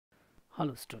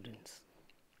Hello students,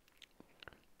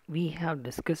 we have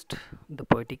discussed the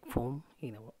poetic form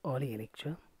in our earlier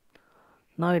lecture.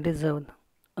 Now it is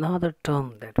another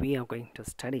term that we are going to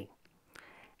study,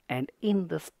 and in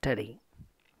the study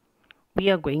we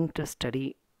are going to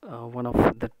study one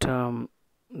of the term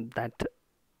that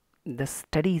the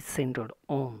study is centered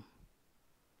on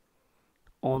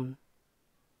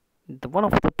the one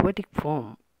of the poetic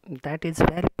form that is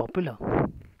very popular,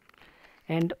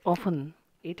 and often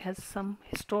it has some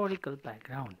historical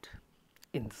background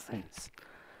in the sense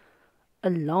a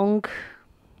long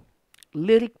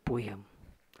lyric poem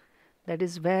that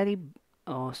is very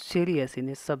serious in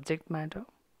its subject matter.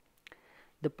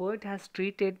 The poet has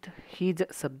treated his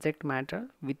subject matter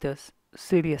with a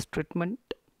serious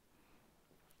treatment.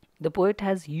 The poet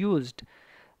has used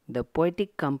the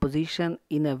poetic composition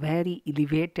in a very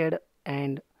elevated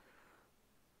and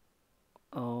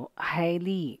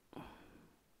highly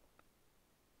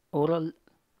oral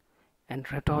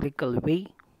and rhetorical way.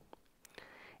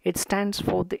 It stands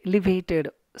for the elevated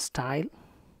style.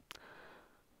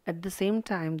 At the same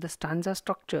time, the stanza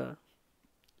structure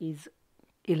is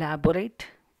elaborate,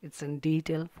 it's in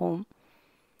detailed form.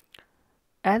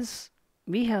 As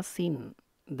we have seen,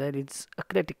 that its a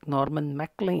critic Norman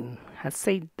Maclean has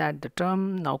said that the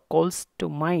term now calls to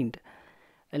mind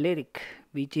a lyric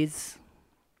which is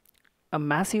a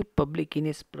massive public in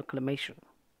its proclamation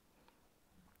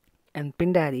and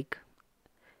Pindaric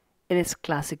in its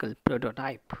classical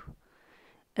prototype.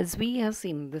 As we have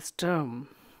seen this term,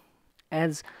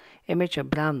 as M.H.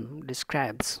 Abraham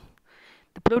describes,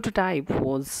 the prototype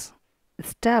was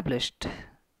established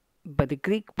by the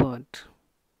Greek word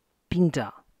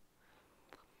pinda,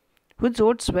 whose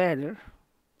words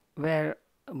were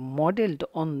modeled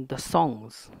on the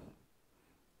songs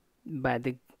by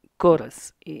the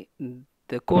chorus.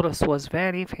 The chorus was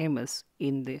very famous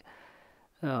in the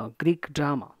Greek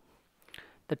drama.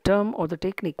 The term or the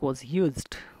technique was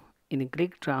used in a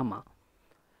Greek drama,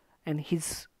 and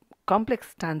his complex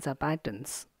stanza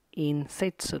patterns in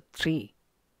sets of three,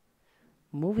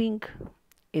 moving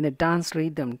in a dance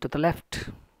rhythm to the left.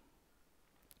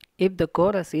 If the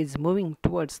chorus is moving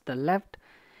towards the left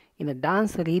in a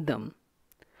dance rhythm,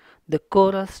 the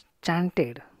chorus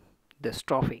chanted the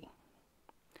strophe.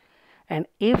 And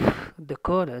if the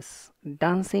chorus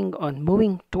dancing or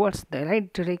moving towards the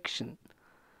right direction,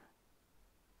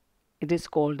 it is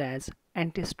called as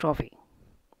antistrophe.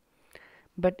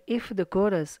 But if the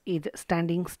chorus is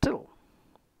standing still,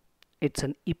 it's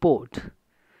an epode.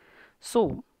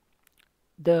 So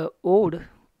the ode,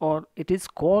 or it is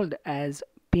called as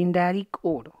Pindaric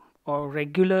ode or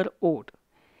regular ode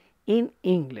in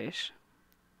English,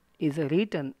 is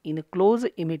written in a close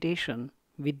imitation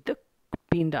with the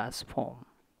Pinda's form.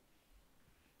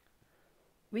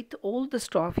 With all the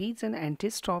strophes and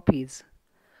antistrophes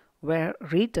were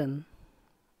written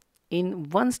in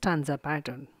one stanza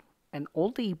pattern and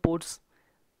all the epodes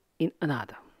in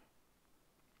another.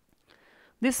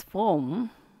 This form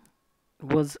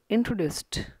was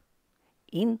introduced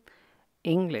in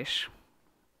English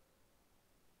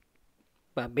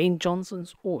by Ben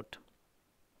Jonson's ode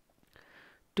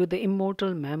to the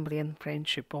immortal memory and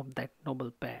friendship of that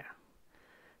noble pair,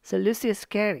 Sir Lucius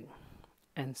Carey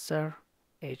and Sir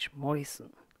H.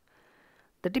 Morrison.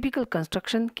 The typical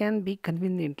construction can be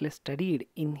conveniently studied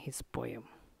in his poem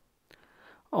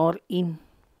or in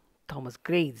Thomas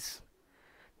Gray's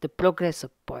The Progress of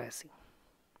Poesy.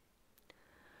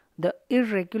 The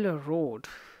irregular road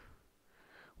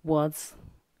was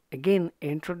again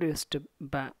introduced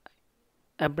by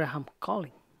Abraham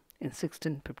Cowley in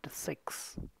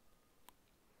 1656,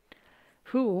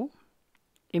 who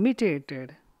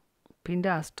imitated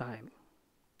Pindar's style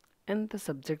and the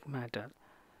subject matter,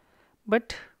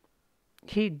 but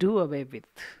he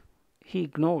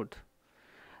ignored.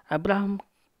 Abraham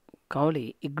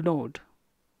Cowley ignored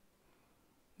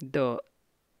the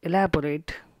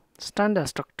elaborate stanza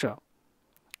structure,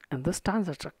 and the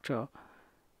stanza structure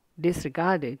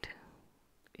disregarded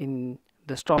in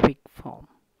the strophic form.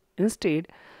 Instead,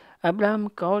 Abraham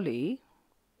Cowley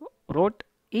wrote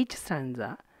each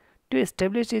stanza to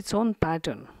establish its own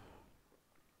pattern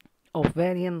of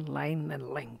varying line and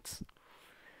lengths,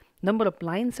 number of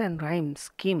lines and rhyme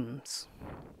schemes.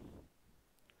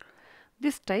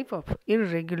 This type of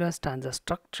irregular stanza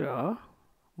structure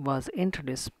was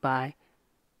introduced by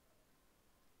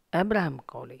Abraham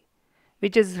Cowley,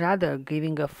 which is rather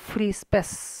giving a free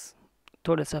space,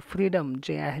 थोडंसं freedom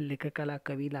जे आहे लेखकाला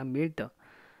कवीला मिळतं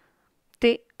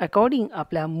ते according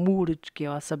आपल्या mood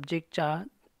किंवा सब्जेक्टच्या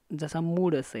जसा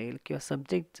mood असेल किंवा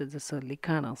सब्जेक्टचं जसं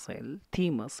लिखाण असेल,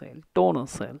 थीम असेल, टोन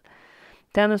असेल,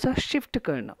 त्यानुसार शिफ्ट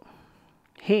करणं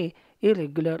हे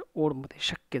इरेग्युलर ओडमध्ये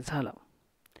शक्य झालं.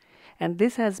 And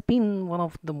this has been one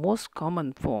of the most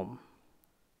common form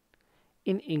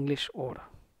in English ode.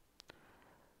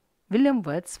 William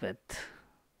Wordsworth,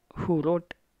 who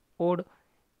wrote Ode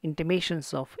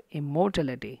Intimations of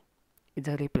Immortality, is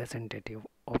a representative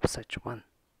of such one.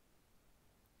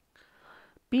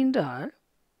 Pindar,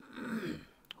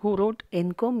 who wrote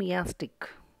encomiastic,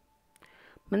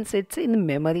 means it's in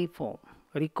memory form,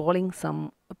 recalling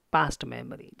some past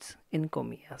memories.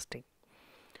 Encomiastic.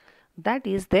 That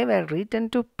is, they were written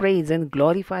to praise and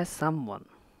glorify someone.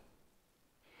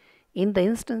 In the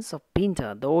instance of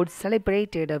Pindar, the ode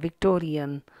celebrated a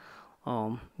victorious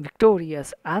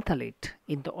athlete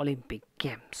in the Olympic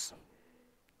Games.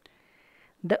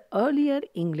 The earlier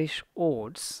English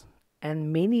odes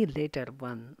and many later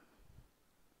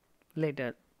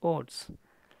odes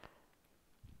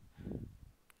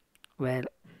were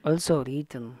also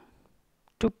written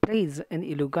to praise and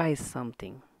eulogize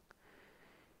something.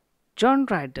 John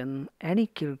Dryden, Annie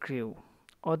Killigrew,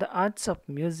 or the arts of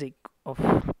music of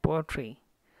poetry,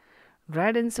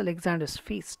 Dryden's Alexander's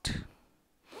Feast,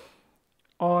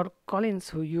 or Collins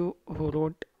who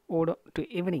wrote Ode to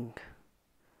Evening,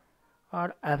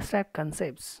 or abstract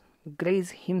concepts,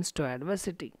 Gray's Hymns to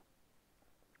Adversity,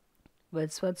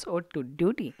 Wordsworth's Ode to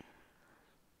Duty,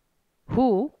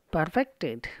 who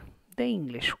perfected the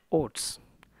English odes,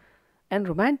 and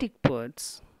romantic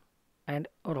poets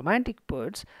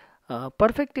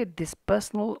perfected this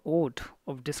personal ode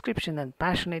of description and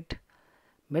passionate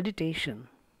meditation,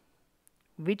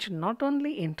 which not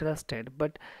only interested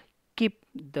but keep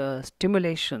the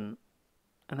stimulation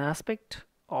an aspect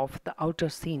of the outer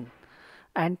scene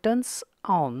and turns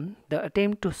on the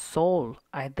attempt to solve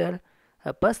either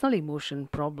a personal emotion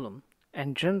problem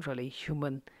and generally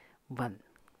human one.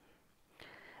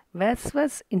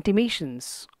 Wordsworth's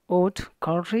intimations, Ode,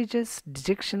 Coleridge's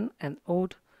Dejection, and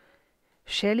Ode,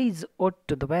 Shelley's Ode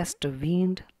to the West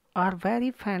Wind are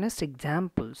very finest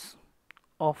examples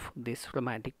of these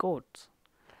romantic odes.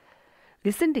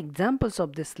 Recent examples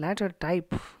of this latter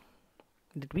type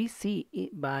that we see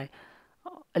by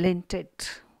Ellen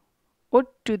Tate, Ode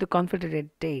to the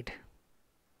Confederate Dead,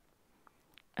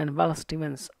 and Wallace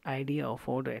Stevens' idea of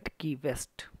Ode at Key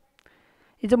West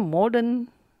is a modern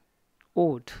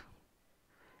ode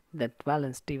that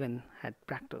Wallace Stevens had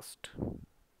practiced.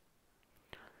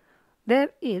 There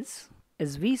is,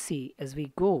 as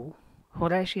we go,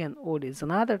 Horatian ode is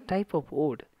another type of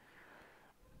ode.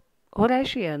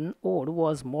 Horatian ode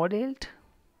was modeled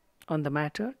on the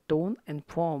matter, tone, and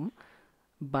form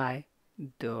by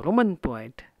the Roman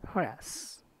poet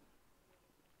Horace.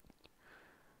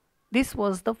 This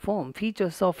was the form,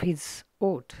 features of his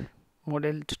ode,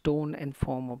 modeled tone and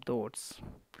form of the odes.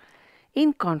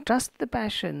 In contrast, the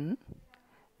passion,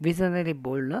 visionary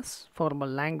boldness, formal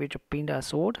language of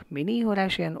Pindar's ode, many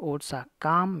Horatian odes are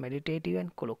calm, meditative,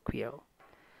 and colloquial.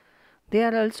 They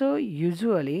are also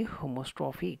usually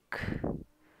homostrophic,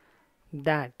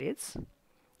 that is,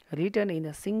 written in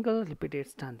a single repeated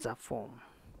stanza form,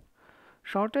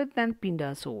 shorter than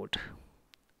Pindar's ode.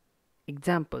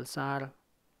 Examples are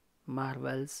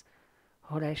Marvell's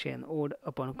Horatian Ode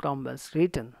upon Cromwell's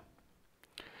Return.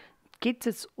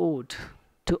 Keats's Ode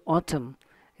to Autumn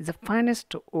is the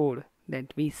finest ode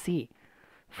that we see.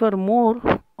 For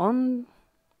more on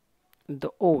the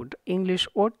ode, English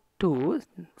Ode to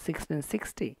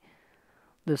 1660,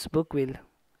 this book will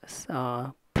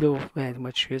prove very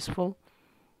much useful.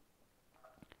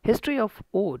 History of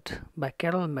Ode by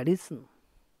Carol Madison.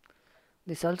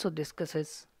 This also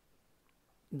discusses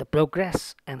the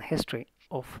progress and history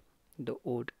of the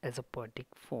ode as a poetic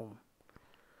form.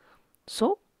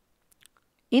 So,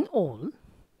 in all,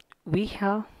 we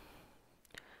have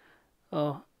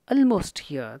almost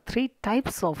here three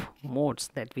types of modes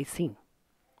that we see.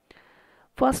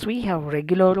 First, we have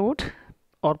regular ode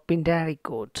or Pindaric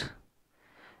ode,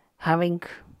 having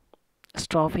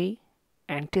strophe,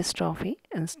 antistrophe,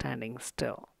 and standing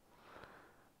still.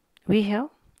 We have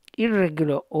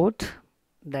irregular ode,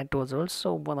 that was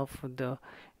also one of the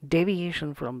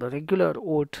deviation from the regular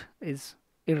ode is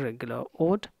irregular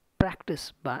ode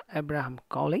practiced by Abraham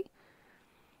Cowley.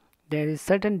 There is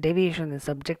certain deviation in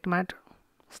subject matter,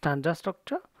 stanza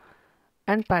structure,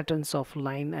 and patterns of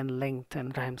line and length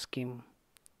and rhyme scheme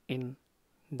in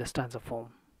the stanza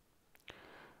form.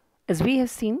 As we have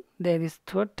seen, there is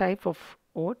third type of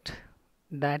ode,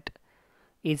 that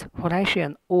is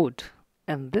Horatian ode,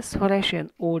 and this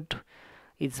Horatian ode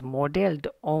is modeled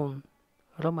on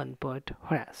Roman poet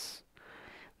Horace.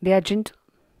 They are gentle,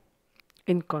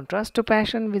 in contrast to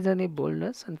passion, visionary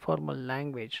boldness, and formal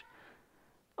language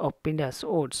of Pindar's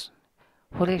odes.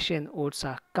 Horatian odes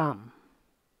are calm,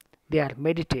 They are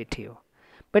meditative,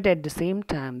 but at the same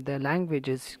time, the language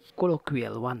is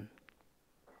colloquial one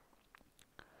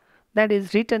that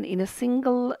is written in a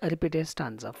single repeated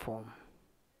stanza form,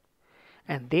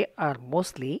 and they are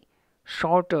mostly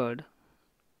shortered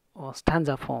or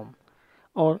stanza form,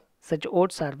 or such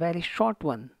odes are very short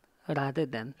one rather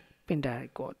than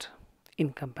pindaric ode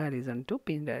in comparison to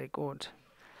pindaric ode.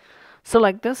 So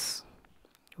like this,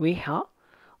 we have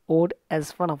ode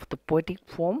as one of the poetic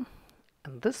form,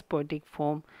 and this poetic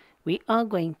form we are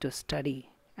going to study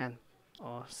and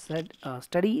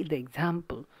study the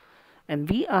example, and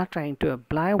we are trying to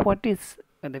apply what is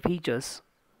the features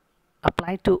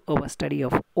applied to our study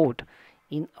of ode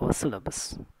in our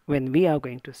syllabus when we are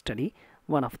going to study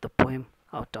one of the poem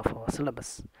out of our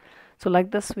syllabus. So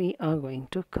like this, we are going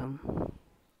to come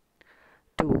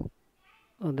to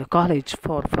the college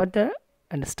for further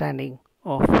understanding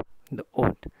of the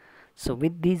ode. So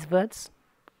with these words,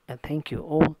 and thank you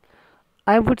all,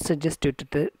 I would suggest you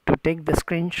to take the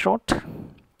screenshot,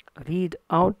 read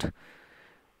out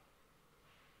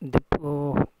the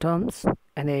terms,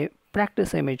 and a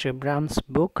practice image of Brahms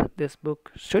book. This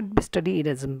book should be studied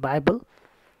as a Bible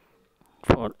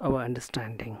for our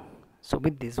understanding. So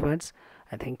with these words,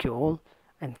 I thank you all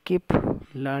and keep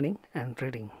learning and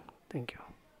reading. Thank you.